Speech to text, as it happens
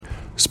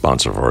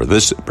Sponsor for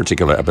this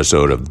particular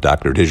episode of the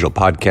Dr. Digital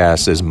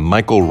Podcast is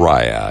Michael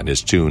Riah and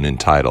his tune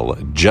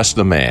entitled Just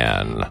a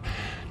Man.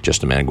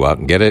 Just a Man, go out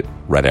and get it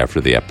right after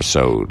the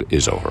episode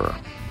is over.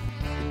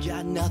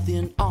 Got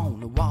nothing on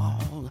the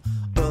wall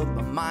of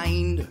my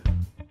mind.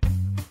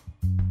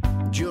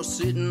 Just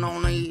sitting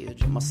on the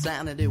edge of my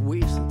sanity,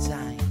 wasting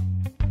time.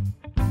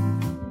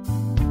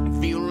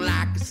 Feel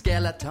like a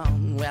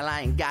skeleton, well,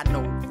 I ain't got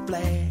no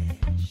flesh.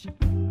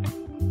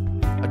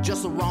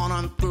 Just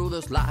running through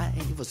this life,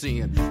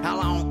 seeing how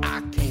long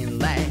I can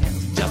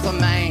last. Just a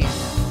man.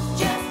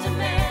 Just a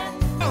man.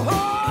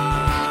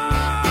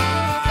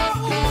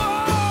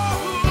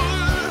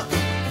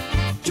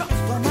 Just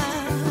a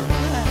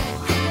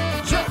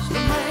man. Just a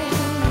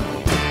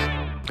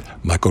man.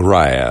 Michael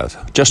Riah,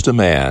 Just a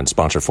Man,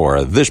 sponsor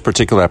for this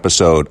particular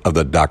episode of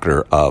the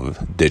Doctor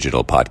of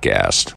Digital Podcast.